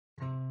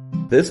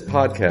This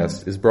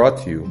podcast is brought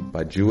to you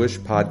by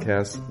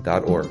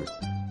JewishPodcasts.org.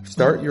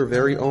 Start your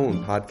very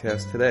own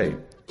podcast today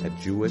at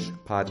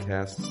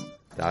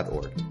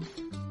JewishPodcasts.org.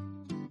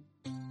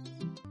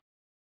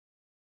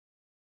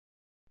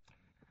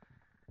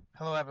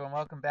 Hello everyone,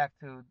 welcome back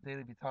to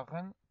Daily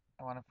Bitachon.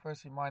 I want to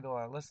first remind all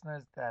our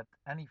listeners that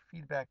any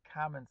feedback,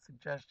 comments,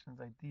 suggestions,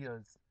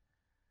 ideas,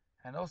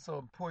 and also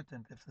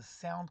important, if the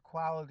sound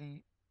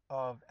quality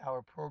of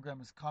our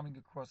program is coming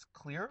across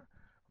clear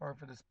or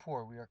if it is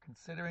poor, we are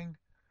considering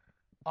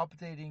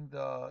updating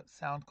the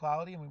sound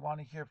quality and we want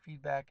to hear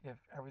feedback if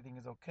everything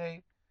is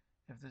okay,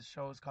 if this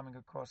show is coming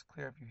across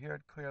clear, if you hear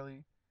it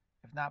clearly.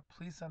 If not,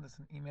 please send us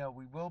an email.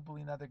 We will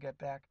get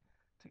back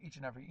to each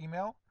and every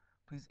email.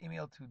 Please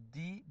email to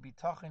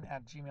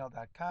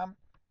dbitachon@gmail.com.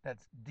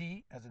 That's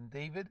D as in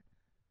David,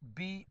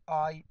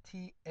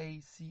 BITACHON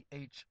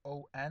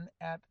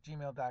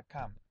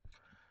 @gmail.com.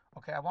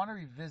 Okay, I want to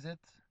revisit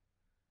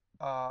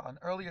an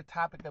earlier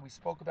topic that we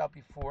spoke about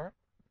before.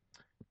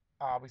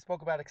 We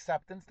spoke about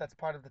acceptance. That's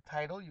part of the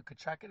title. You could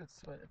check it.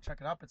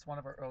 Check it up. It's one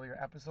of our earlier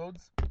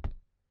episodes.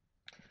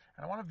 And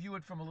I want to view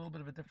it from a little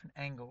bit of a different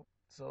angle.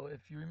 So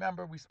if you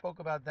remember, we spoke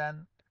about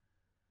then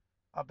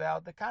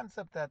about the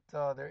concept that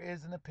there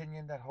is an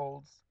opinion that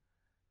holds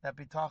that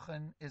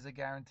bitachon is a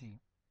guarantee.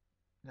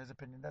 There's an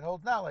opinion that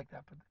holds not like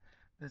that, but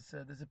this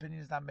opinion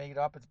is not made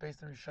up. It's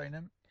based on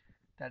Rishonim,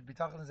 that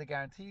bitachon is a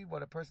guarantee.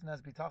 What a person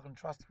has bitachon,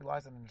 trust,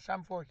 relies on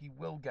Hashem for, he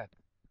will get.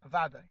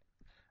 Avadai.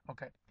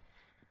 Okay.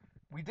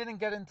 We didn't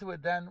get into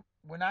it then.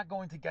 We're not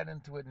going to get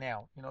into it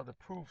now. You know, the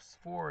proofs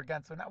for or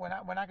against. We're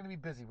not going to be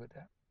busy with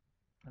that.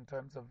 In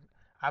terms of,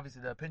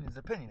 obviously, the opinion is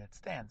opinion. It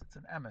stands. It's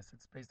an emes.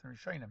 It's based on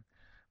Rishonim.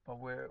 But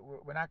we're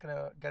not going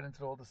to get into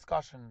the whole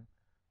discussion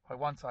why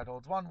one side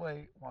holds one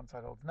way, one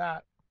side holds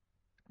not.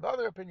 The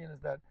other opinion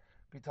is that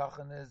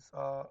bitachon is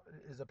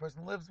a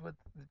person who lives with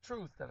the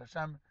truth that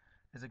Hashem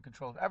is in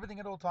control of everything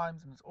at all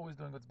times and is always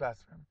doing what's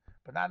best for him.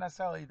 But not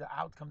necessarily the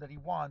outcome that he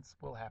wants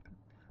will happen.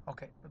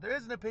 Okay, but there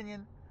is an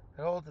opinion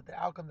that holds that the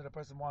outcome that a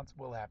person wants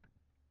will happen.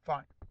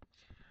 Fine.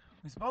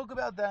 We spoke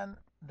about then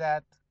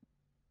that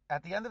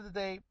at the end of the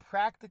day,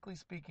 practically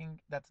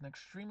speaking, that's an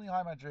extremely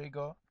high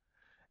madrega,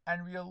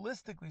 and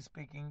realistically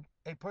speaking,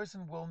 a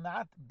person will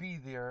not be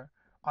there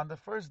on the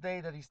first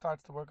day that he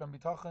starts to work on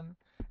bitachon,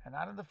 and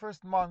not in the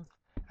first month,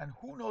 and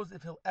who knows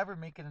if he'll ever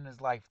make it in his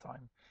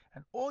lifetime.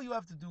 And all you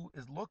have to do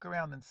is look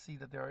around and see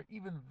that there are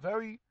even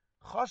very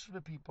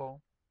chashve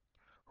people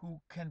who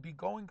can be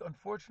going,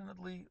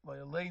 unfortunately,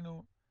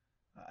 layaleinu,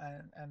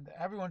 and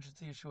everyone should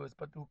see Yeshua's,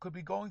 but who could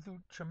be going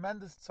through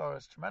tremendous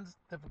tsaras, tremendous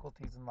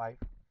difficulties in life.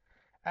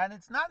 And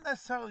it's not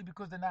necessarily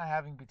because they're not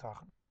having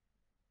bitachon.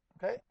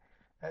 Okay?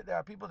 There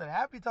are people that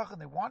have bitachon,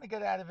 they want to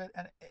get out of it,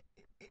 and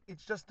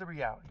it's just the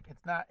reality.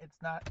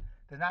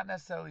 They're not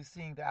necessarily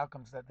seeing the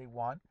outcomes that they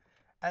want.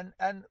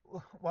 And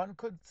one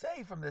could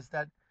say from this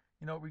that,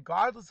 you know,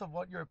 regardless of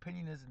what your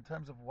opinion is in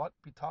terms of what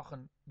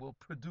bitachon will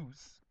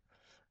produce,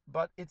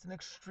 but it's an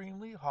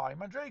extremely high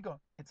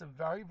madrega. It's a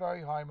very,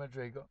 very high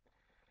madrega.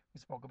 We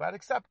spoke about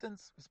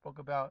acceptance. We spoke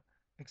about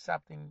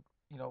accepting,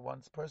 you know,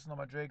 one's personal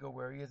madrega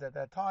where he is at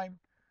that time,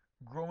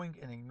 growing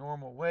in a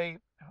normal way,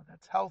 how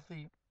that's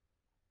healthy,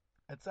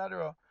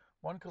 etc.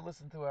 One could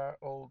listen to our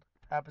old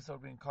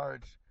episode. We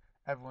encourage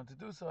everyone to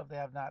do so if they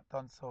have not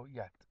done so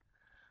yet.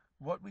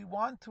 What we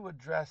want to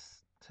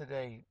address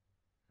today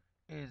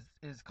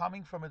is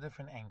coming from a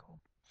different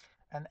angle.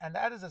 And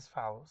that is as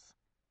follows.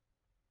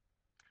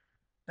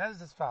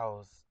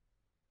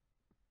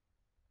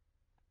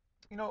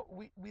 You know,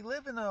 we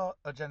live in a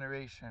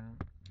generation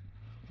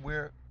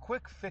where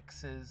quick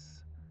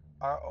fixes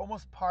are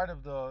almost part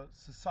of the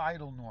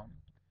societal norm.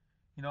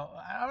 You know,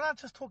 I'm not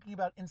just talking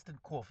about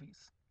instant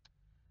coffees.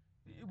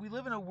 We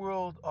live in a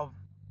world of,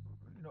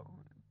 you know,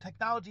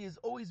 technology is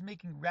always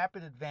making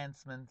rapid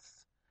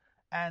advancements,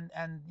 and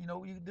you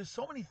know, there's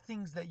so many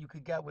things that you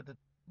could get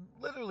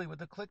literally with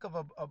the click of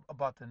a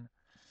button,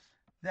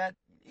 that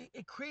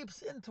it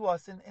creeps into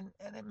us and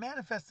it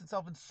manifests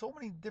itself in so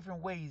many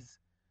different ways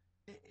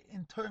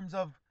in terms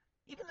of,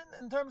 even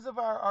in terms of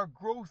our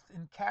growth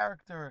in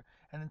character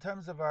and in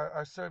terms of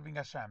our serving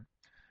Hashem.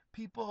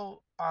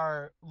 People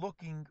are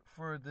looking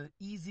for the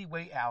easy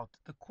way out,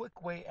 the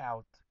quick way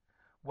out,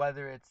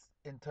 whether it's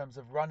in terms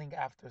of running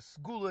after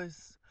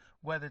segulas,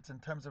 whether it's in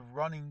terms of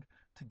running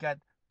to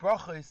get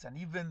brachos and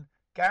even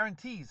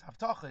guarantees,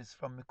 haftachos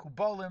from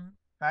mekubalim,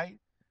 right,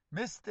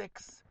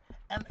 mystics,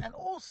 and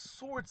all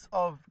sorts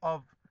of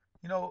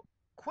you know,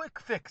 quick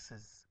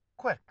fixes,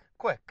 quick,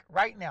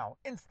 right now,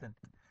 instant.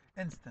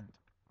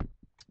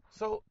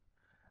 So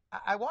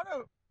I want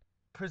to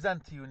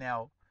present to you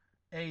now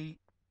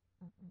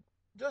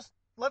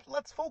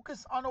let's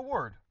focus on a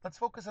word.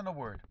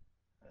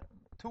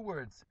 Two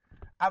words.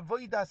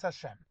 Avodas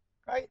Hashem.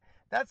 Right?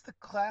 That's the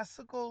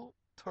classical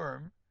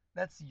term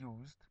that's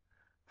used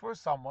for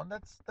someone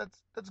that's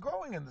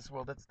growing in this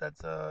world.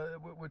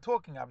 We're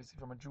talking obviously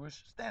from a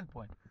Jewish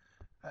standpoint.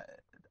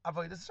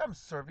 Avodas Hashem,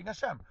 serving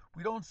Hashem.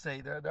 We don't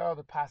say there are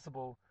other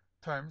possible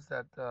terms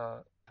that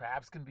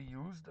perhaps can be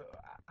used.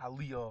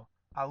 Aliyah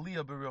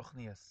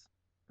beruchnias.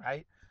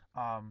 right?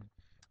 Um,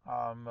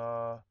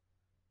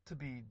 to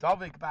be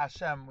Davik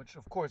B'Hashem, which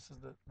of course is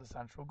the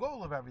central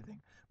goal of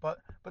everything. But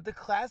the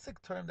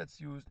classic term that's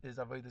used is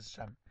Avodas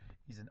Hashem.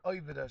 He's an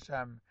Oived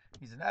Hashem.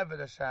 He's an Eved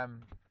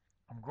Hashem.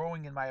 I'm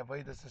growing in my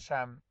Avodas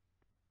Hashem.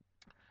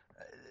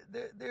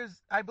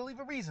 There's, I believe,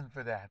 a reason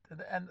for that.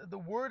 And the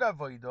word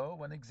Avodah,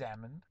 when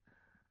examined,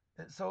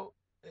 so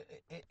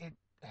it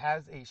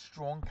has a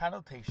strong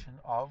connotation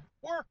of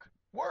work.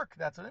 Work,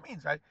 that's what it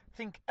means, right?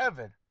 Think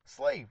Eved,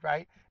 slave,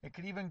 right? It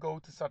could even go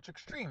to such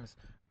extremes,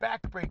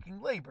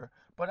 backbreaking labor.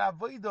 But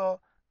Avodah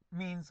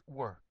means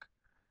work.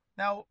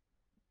 Now,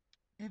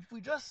 if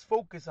we just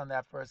focus on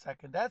that for a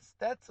second, that's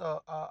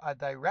a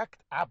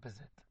direct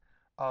opposite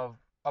of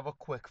a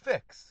quick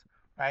fix,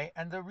 right?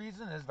 And the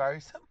reason is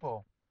very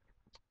simple,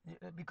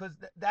 because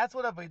that's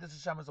what Avodas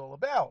Hashem is all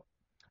about.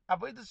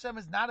 Avodas Hashem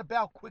is not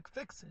about quick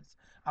fixes.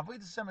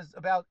 Avodas Hashem is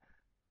about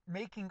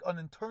making an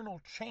internal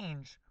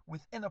change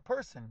within a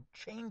person,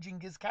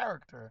 changing his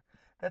character.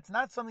 That's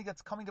not something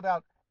that's coming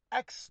about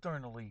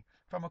externally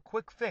from a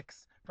quick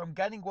fix, from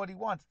getting what he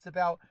wants. It's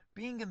about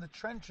being in the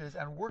trenches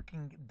and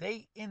working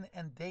day in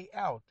and day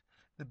out.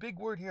 The big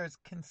word here is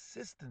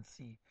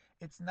consistency.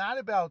 It's not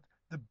about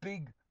the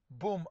big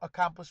boom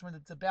accomplishment.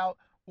 It's about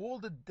all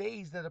the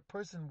days that a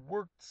person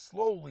worked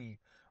slowly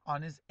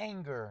on his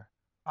anger,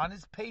 on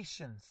his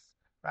patience,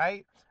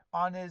 right?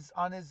 On his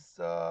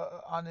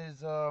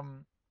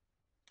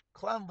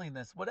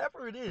cleanliness,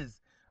 whatever it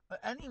is,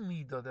 any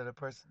midah that a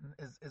person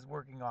is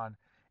working on.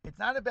 It's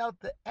not about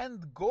the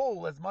end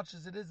goal as much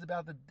as it is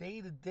about the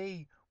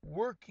day-to-day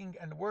working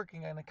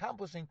and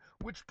accomplishing,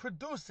 which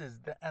produces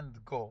the end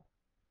goal,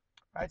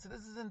 right? So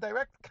this is in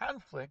direct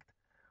conflict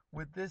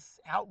with this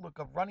outlook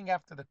of running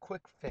after the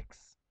quick fix.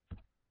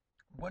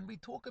 When we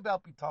talk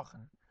about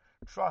bitachon,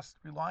 trust,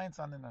 reliance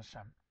on an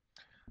Hashem,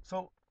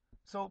 so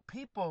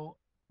people,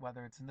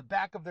 whether it's in the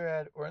back of their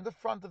head or in the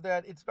front of their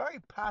head, it's very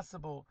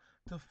possible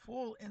to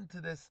fall into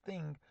this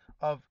thing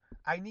of,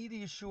 I need a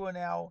Yeshua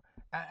now,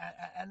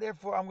 and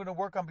therefore I'm going to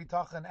work on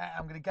bitachon,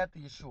 I'm going to get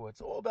the Yeshua.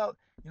 It's all about,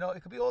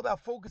 it could be all about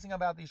focusing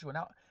about the Yeshua.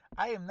 Now,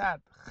 I am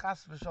not,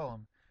 chas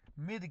v'sholom,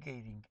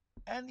 mitigating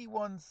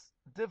anyone's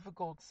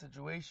difficult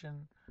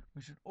situation.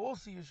 We should all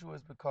see Yeshua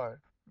as Bekar.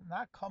 I'm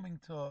not coming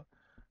to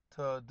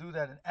do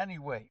that in any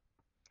way.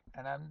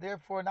 And I'm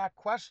therefore not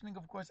questioning,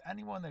 of course,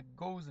 anyone that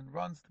goes and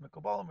runs to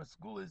Mikobalim or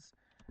Segulas.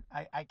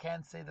 I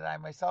can't say that I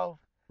myself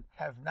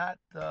have not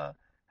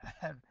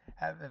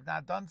have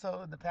not done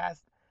so in the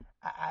past.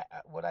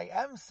 What I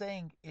am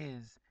saying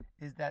is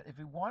that if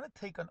we want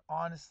to take an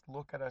honest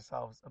look at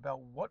ourselves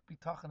about what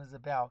bitachon is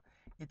about,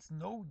 it's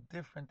no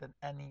different than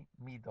any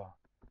midah.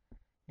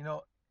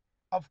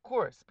 Of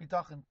course,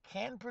 bitachon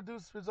can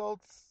produce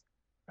results,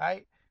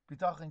 right?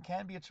 Bitachon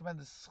can be a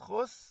tremendous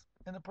schus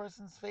in a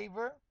person's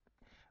favor.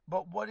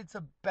 But what it's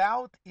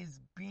about is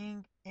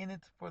being in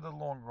it for the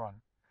long run.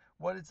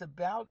 What it's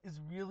about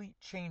is really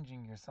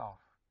changing yourself.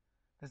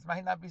 This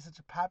might not be such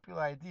a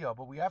popular idea,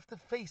 but we have to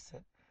face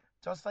it.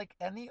 Just like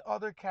any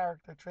other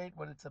character trait,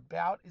 what it's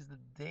about is the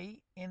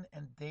day in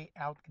and day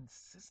out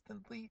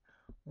consistently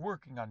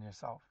working on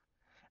yourself.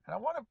 And I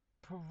want to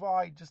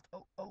provide just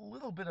a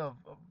little bit of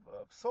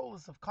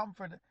solace, of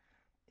comfort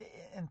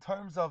in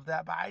terms of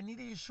that, but I need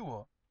a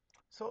Yeshua.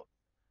 So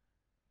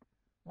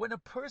when a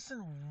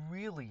person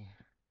really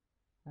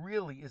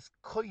is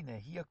koine,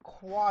 he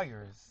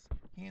acquires,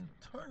 he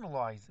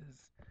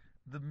internalizes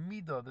the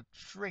midah, the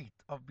trait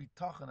of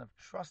bitachon, of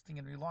trusting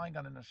and relying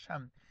on an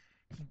Hashem.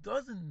 He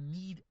doesn't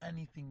need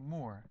anything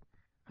more.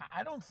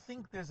 I don't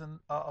think there's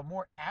a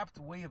more apt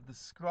way of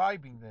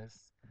describing this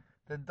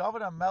than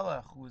David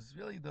HaMelech, who is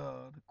really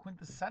the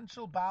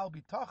quintessential Baal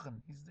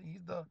bitachon.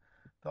 He's the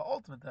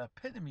ultimate, the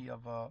epitome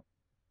of a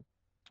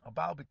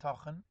Baal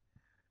bitachon,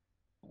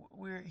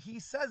 where he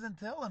says in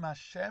Tehillim,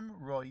 Hashem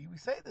Roi. We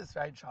say this,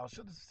 right? Charles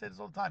should say this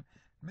all the time.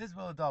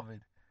 Mizmor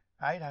David,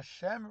 right?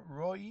 Hashem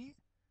Roi.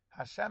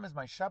 Hashem is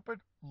my shepherd.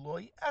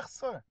 Loi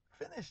Echsor.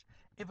 Finish.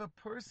 If a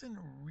person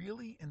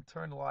really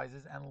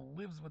internalizes and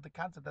lives with the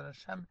concept that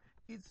Hashem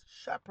is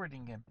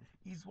shepherding him,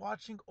 He's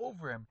watching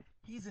over him,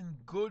 he's in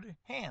good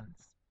hands,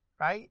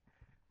 right?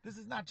 This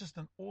is not just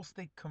an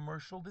Allstate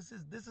commercial. This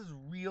is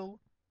real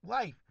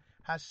life.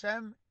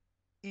 Hashem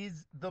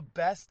is the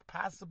best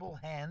possible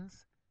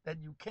hands that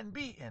you can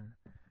be in.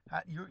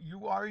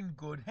 You are in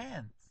good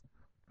hands,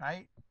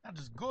 right? Not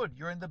just good,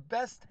 you're in the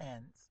best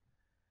hands.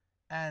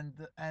 And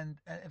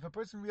if a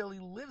person really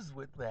lives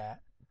with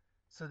that,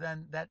 so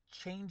then that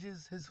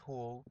changes his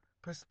whole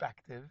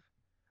perspective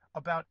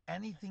about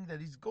anything that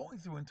he's going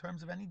through in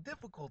terms of any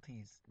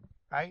difficulties,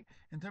 right?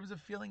 In terms of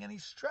feeling any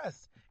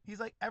stress. He's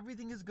like,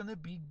 everything is going to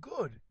be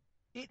good.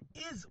 It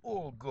is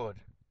all good.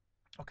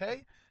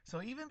 Okay?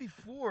 So even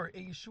before a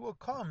Yeshua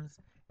comes,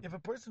 if a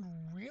person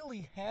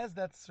really has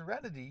that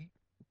serenity,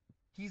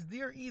 he's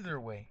there either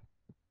way,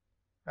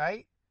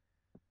 right?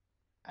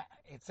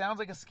 It sounds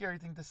like a scary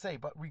thing to say,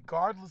 but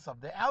regardless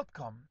of the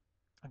outcome,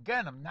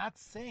 again, I'm not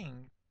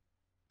saying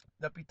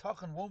that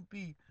bitachon won't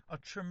be a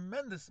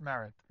tremendous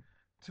merit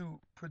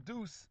to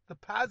produce the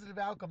positive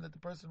outcome that the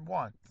person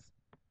wants.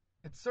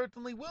 It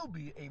certainly will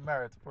be a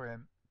merit for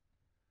him.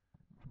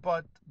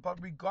 But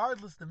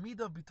regardless, the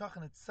midah of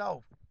bitachon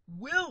itself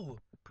will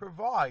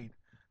provide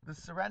the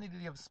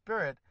serenity of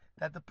spirit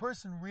that the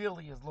person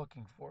really is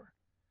looking for.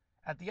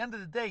 At the end of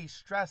the day,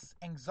 stress,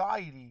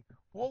 anxiety,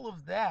 all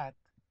of that,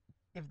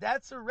 if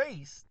that's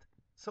erased,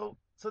 so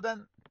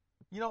then,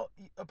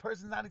 a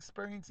person's not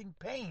experiencing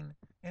pain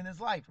in his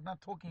life. I'm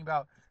not talking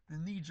about the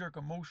knee-jerk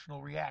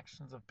emotional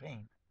reactions of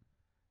pain.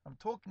 I'm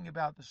talking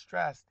about the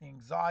stress, the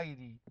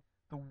anxiety,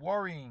 the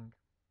worrying,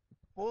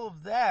 all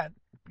of that,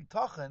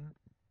 bitachon,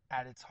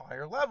 at its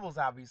higher levels,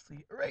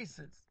 obviously,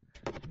 erases.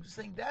 I'm just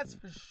saying that's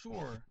for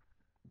sure.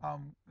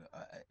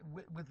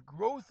 With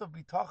growth of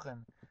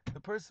bitachon, the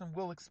person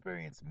will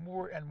experience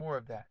more and more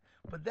of that.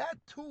 But that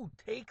too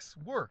takes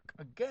work.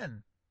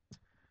 Again,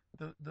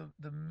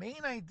 the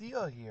main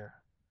idea here,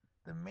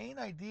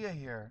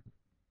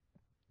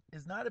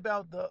 is not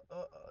about the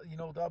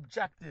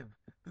objective,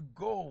 the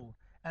goal,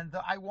 and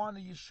the I want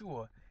a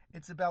Yeshua.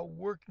 It's about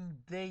working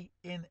day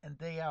in and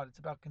day out. It's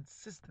about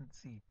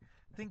consistency.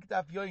 Think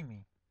Daf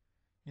Yomi,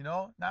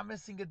 not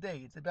missing a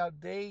day. It's about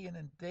day in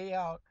and day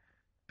out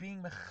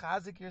being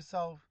mechazik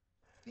yourself,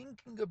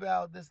 thinking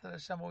about this, that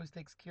Hashem always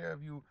takes care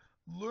of you,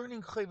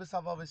 learning Chayvus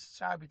Avavis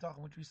Shar B'tachon,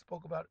 which we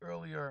spoke about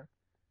earlier,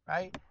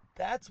 right?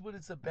 That's what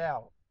it's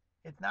about.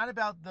 It's not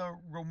about the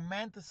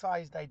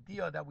romanticized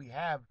idea that we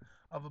have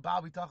of a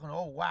Baal B'tachon.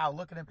 Oh wow,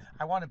 look at him!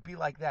 I want to be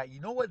like that. You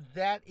know what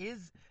that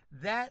is?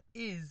 That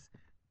is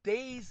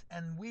days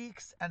and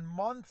weeks and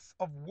months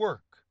of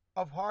work,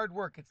 of hard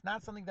work. It's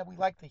not something that we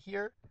like to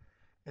hear.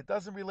 It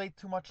doesn't relate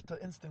too much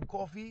to instant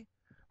coffee,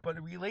 but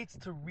it relates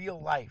to real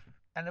life.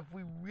 And if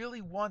we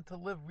really want to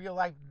live real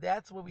life,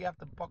 that's what we have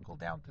to buckle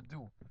down to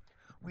do.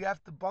 We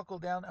have to buckle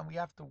down and we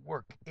have to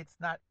work. It's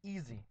not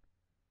easy.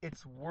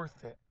 It's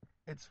worth it.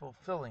 It's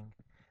fulfilling.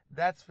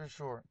 That's for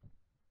sure.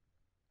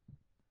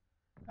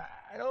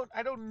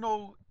 I don't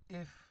know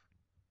if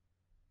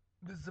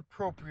this is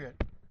appropriate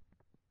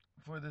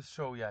for this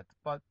show yet,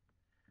 but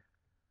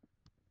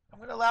I'm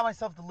going to allow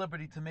myself the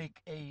liberty to make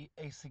a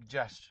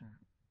suggestion.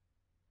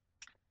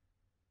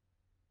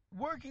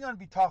 Working on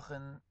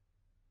bitachon,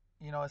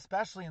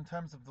 especially in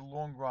terms of the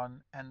long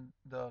run and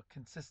the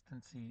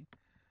consistency,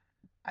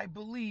 I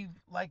believe,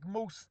 like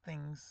most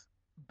things,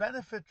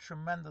 benefit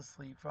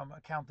tremendously from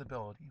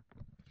accountability.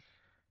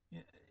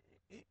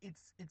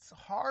 It's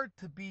hard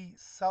to be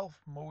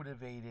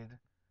self-motivated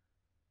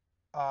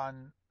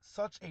on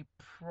such a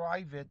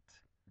private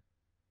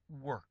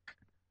work,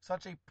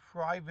 such a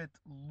private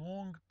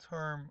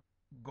long-term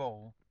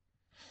goal,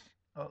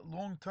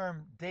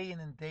 long-term day in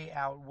and day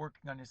out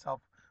working on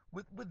yourself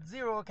with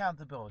zero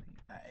accountability.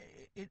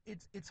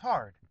 It's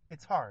hard.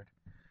 It's hard.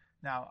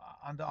 Now,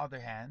 on the other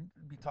hand,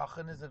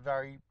 bitachon is a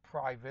very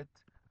private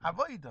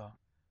avodah.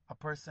 A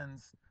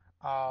person's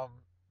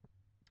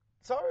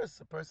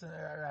tzaros, a person,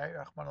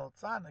 Rahman al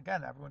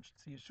again, everyone should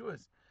see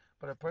Yeshua's,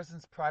 but a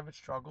person's private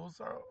struggles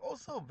are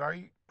also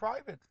very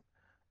private.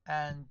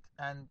 And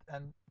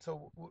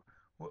so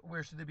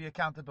where should there be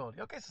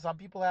accountability? Okay, so some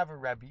people have a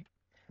rebbe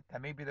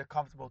that maybe they're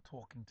comfortable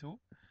talking to,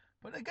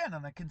 but again,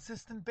 on a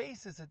consistent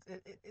basis,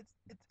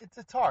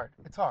 it's hard.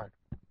 It's hard.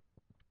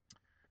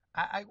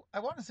 I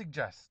want to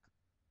suggest,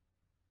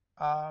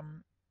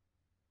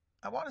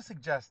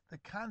 the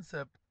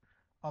concept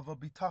of a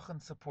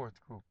bitachon support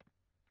group.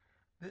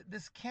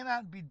 This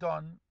cannot be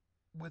done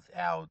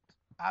without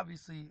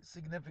obviously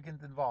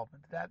significant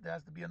involvement. That there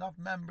has to be enough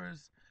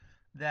members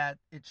that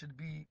it should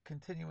be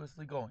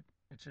continuously going.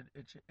 It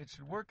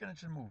should work and it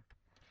should move.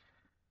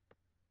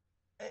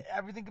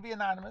 Everything could be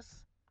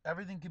anonymous.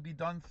 Everything could be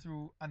done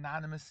through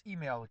anonymous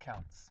email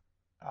accounts.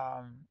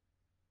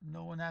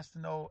 No one has to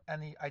know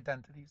any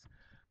identities,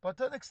 but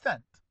to an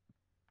extent,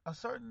 a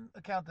certain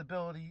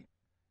accountability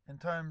in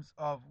terms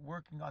of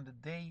working on the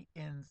day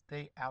ins,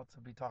 day outs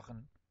of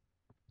bitachon.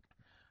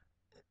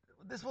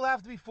 This will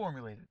have to be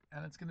formulated,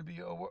 and it's going to be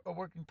a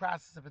working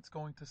process if it's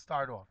going to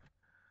start off.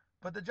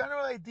 But the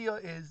general idea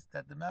is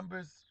that the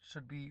members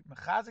should be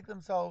mechazik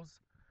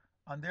themselves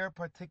on their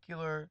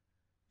particular,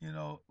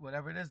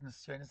 whatever it is,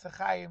 nisyanis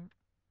hachayim,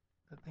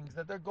 the things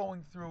that they're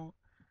going through,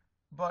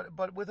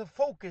 but with a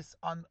focus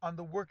on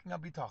the working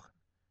of bitachon,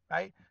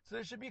 right? So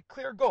there should be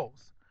clear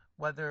goals.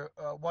 Whether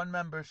one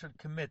member should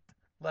commit,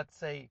 let's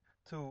say,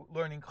 to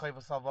learning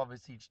Chayvus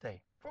Halvavis each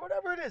day, for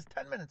whatever it is,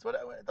 10 minutes,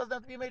 whatever, it doesn't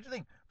have to be a major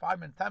thing, 5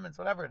 minutes, 10 minutes,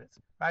 whatever it is,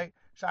 right?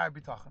 Sha'ar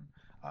bitachon.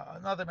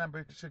 Another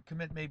member should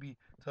commit maybe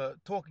to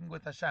talking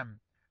with Hashem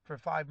for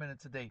 5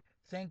 minutes a day,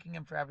 thanking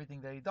Him for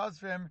everything that He does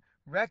for him,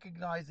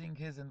 recognizing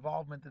His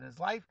involvement in his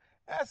life,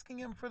 asking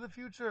Him for the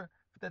future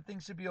that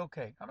things should be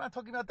okay. I'm not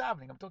talking about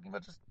davening. I'm talking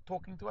about just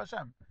talking to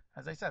Hashem.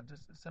 As I said,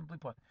 just simply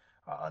put.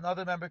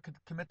 Another member could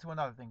commit to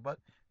another thing, but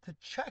to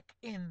check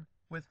in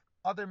with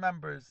other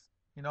members,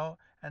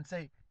 and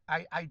say,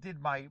 I did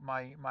my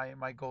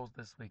goals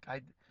this week.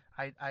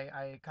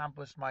 I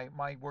accomplished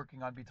my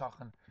working on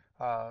bitachon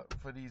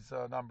for these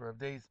number of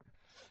days,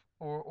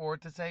 or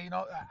to say,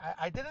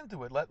 I didn't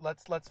do it.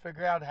 Let's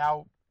figure out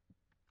how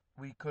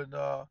we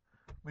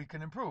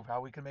can improve,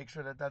 how we can make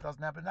sure that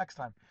doesn't happen next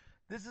time.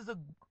 This is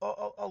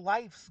a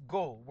life's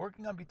goal.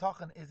 Working on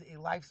bitachon is a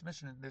life's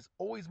mission. There's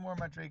always more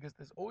madrigas,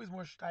 there's always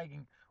more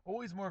steiging,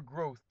 always more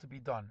growth to be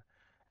done.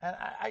 And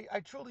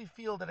I truly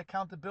feel that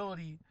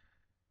accountability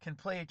can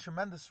play a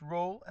tremendous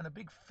role and a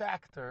big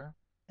factor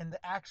in the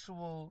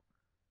actual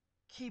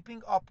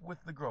keeping up with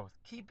the growth,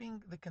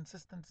 keeping the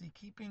consistency,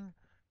 keeping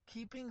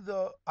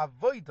the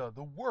avoida,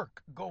 the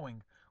work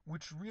going,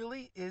 which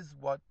really is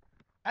what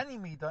any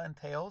midah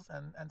entails,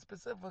 and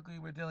specifically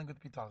we're dealing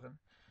with bitachon.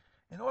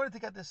 In order to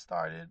get this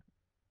started,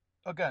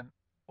 again,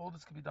 all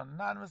this can be done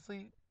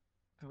anonymously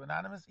through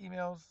anonymous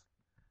emails.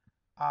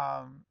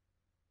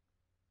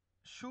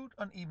 Shoot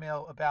an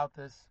email about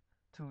this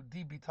to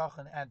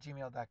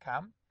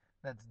dbitachon@gmail.com.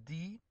 That's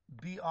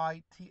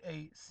dbitachon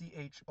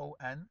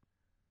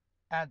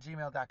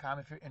 @gmail.com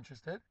if you're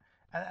interested.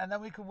 And then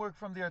we can work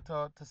from there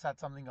to set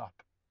something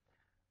up.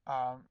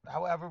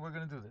 However, we're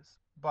going to do this.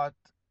 But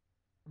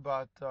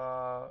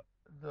the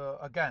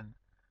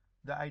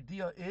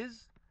idea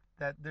is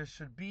that there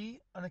should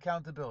be an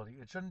accountability.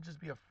 It shouldn't just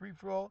be a free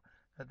for all.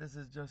 That this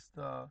is just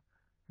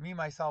me,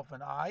 myself,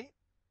 and I.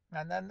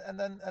 And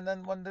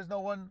then when there's no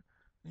one,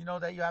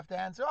 that you have to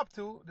answer up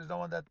to, there's no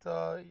one that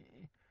to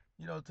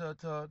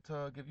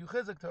give you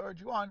chizuk, to urge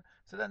you on.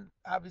 So then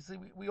obviously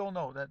we all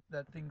know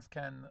that things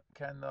can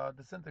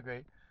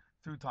disintegrate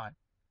through time.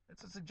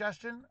 It's a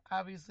suggestion.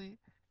 Obviously,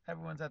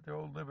 everyone's at their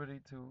own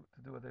liberty to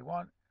do what they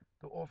want.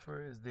 The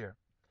offer is there.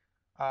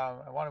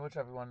 I want to wish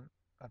everyone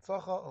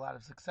atzlacha, a lot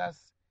of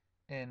success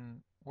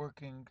in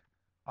working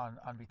on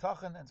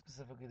bitachon, and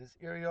specifically this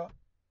area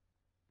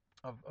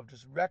of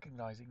just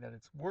recognizing that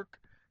it's work.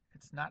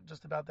 It's not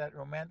just about that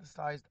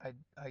romanticized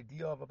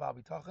idea of a Baal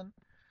bitachon.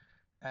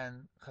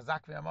 And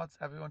chazak v'amatz,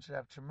 everyone should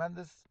have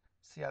tremendous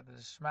siyata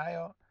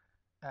d'shmaya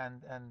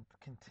and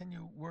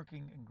continue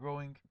working and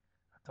growing.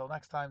 Until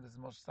next time, this is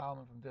Moshe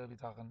Salman from Daily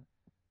Bitachon.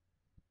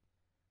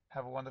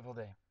 Have a wonderful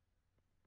day.